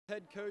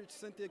Head coach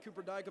Cynthia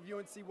Cooper-Dyke of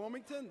UNC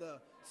Wilmington, the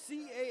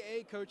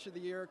CAA Coach of the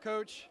Year.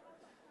 Coach,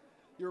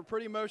 you were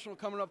pretty emotional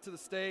coming up to the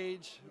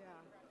stage. Yeah.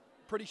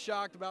 Pretty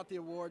shocked about the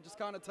award. Just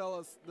kind of tell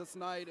us this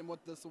night and what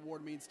this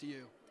award means to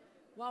you.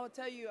 Well, I will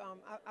tell you,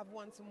 I've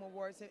won some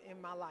awards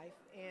in my life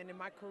and in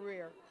my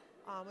career.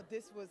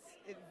 This was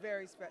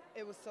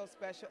it was so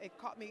special. It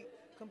caught me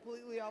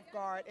completely off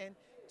guard, and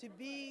to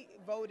be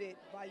voted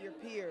by your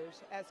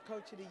peers as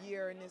Coach of the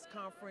Year in this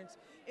conference,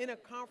 in a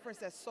conference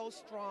that's so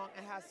strong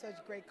and has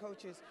such great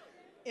coaches,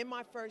 in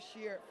my first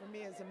year for me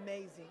is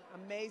amazing.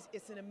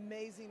 It's an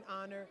amazing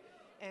honor,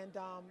 and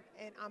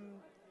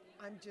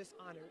I'm just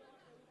honored.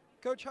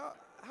 Coach,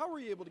 how were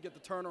you able to get the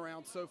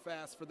turnaround so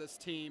fast for this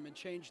team and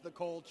change the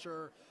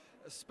culture,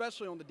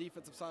 especially on the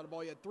defensive side of the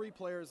ball? You had 3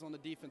 players on the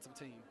defensive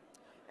team.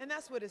 And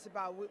that's what it's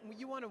about. When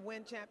you want to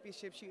win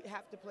championships, you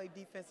have to play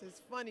defense.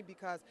 It's funny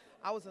because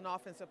I was an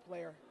offensive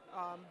player,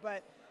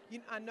 but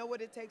I know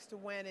what it takes to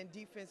win, and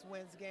defense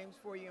wins games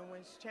for you and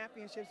wins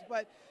championships.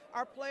 But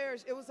our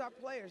players, it was our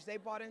players. They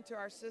bought into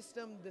our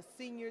system. The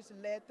seniors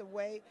led the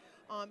way,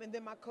 and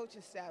then my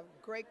coaching staff,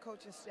 great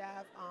coaching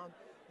staff.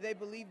 They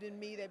believed in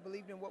me. They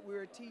believed in what we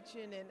were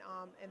teaching,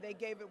 and they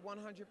gave it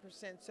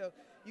 100%. So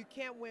you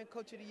can't win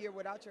Coach of the Year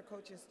without your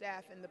coaching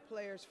staff and the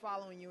players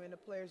following you, and the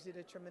players did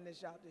a tremendous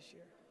job this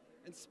year.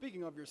 And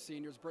speaking of your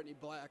seniors, Brittany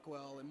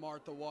Blackwell and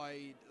Martha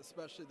White,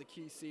 especially the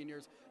key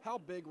seniors, how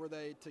big were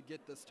they to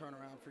get this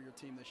turnaround for your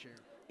team this year?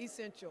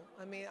 Essential.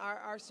 I mean,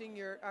 our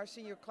senior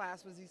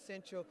class was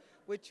essential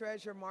with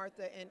Treasure,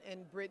 Martha,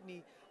 and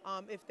Brittany.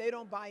 If they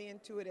don't buy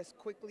into it as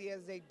quickly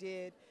as they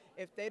did,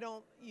 if they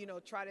don't,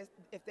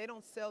 if they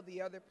don't sell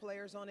the other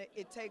players on it,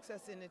 it takes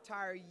us an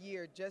entire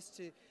year just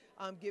to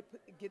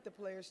get the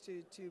players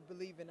to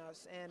believe in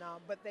us. And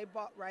but they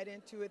bought right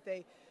into it.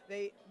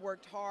 They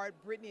worked hard.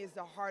 Brittany is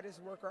the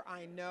hardest worker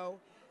I know.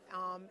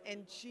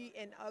 And she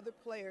and other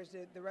players,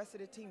 the rest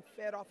of the team,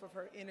 fed off of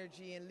her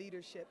energy and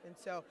leadership. And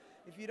so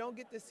if you don't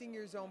get the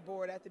seniors on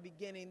board at the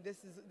beginning,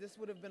 this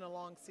would have been a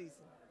long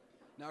season.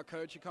 Now,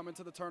 Coach, you come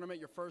into the tournament,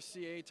 your first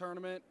CAA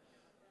tournament.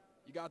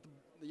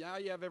 Now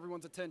you have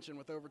everyone's attention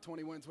with over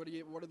 20 wins.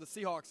 What are the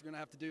Seahawks going to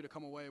have to do to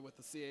come away with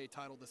the CAA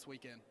title this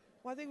weekend?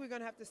 Well, I think we're going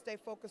to have to stay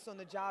focused on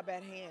the job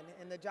at hand,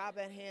 and the job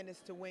at hand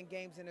is to win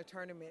games in a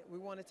tournament. We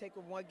want to take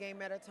it one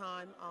game at a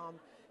time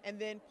and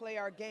then play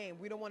our game.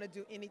 We don't want to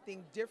do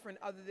anything different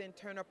other than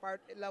turn up our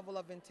level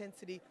of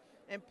intensity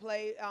and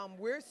play.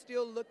 We're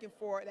still looking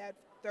for that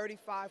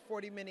 35,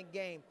 40-minute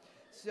game.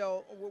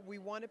 So we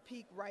want to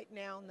peak right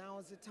now. Now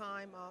is the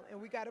time, and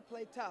we got to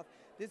play tough.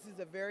 This is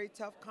a very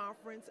tough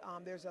conference.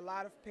 There's a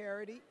lot of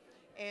parity,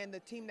 and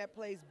the team that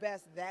plays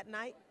best that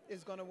night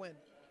is going to win.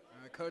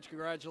 All right, Coach,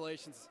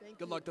 congratulations. Thank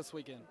Good you. luck this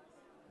weekend.